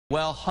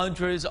Well,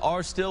 hundreds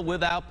are still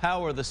without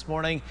power this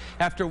morning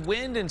after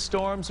wind and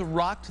storms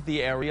rocked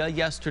the area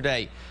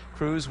yesterday.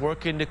 Crews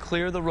working to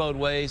clear the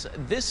roadways.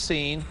 This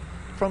scene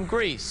from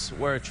Greece,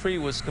 where a tree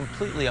was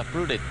completely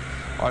uprooted.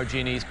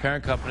 RG&E's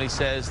parent company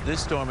says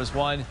this storm is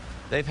one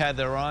they've had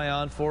their eye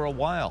on for a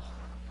while.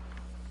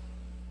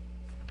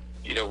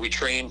 You know, we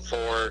train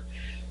for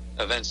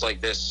events like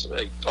this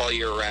all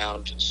year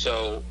round.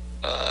 So,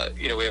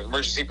 we have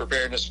emergency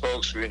preparedness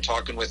folks. We've been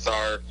talking with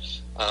our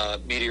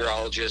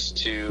meteorologists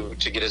to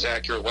get as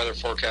accurate weather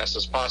forecasts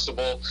as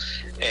possible,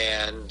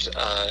 and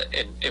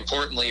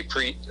importantly,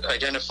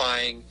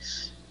 identifying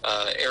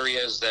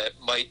areas that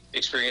might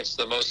experience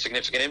the most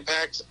significant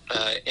impact,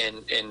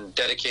 and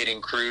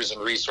dedicating crews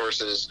and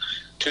resources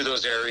to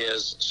those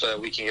areas so that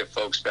we can get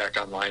folks back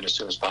online as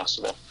soon as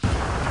possible.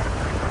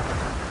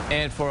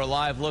 And for a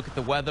live look at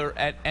the weather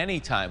at any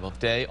time of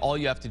day, all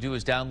you have to do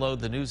is download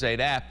the News 8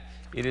 app.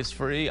 It is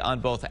free on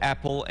both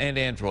Apple and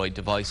Android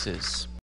devices.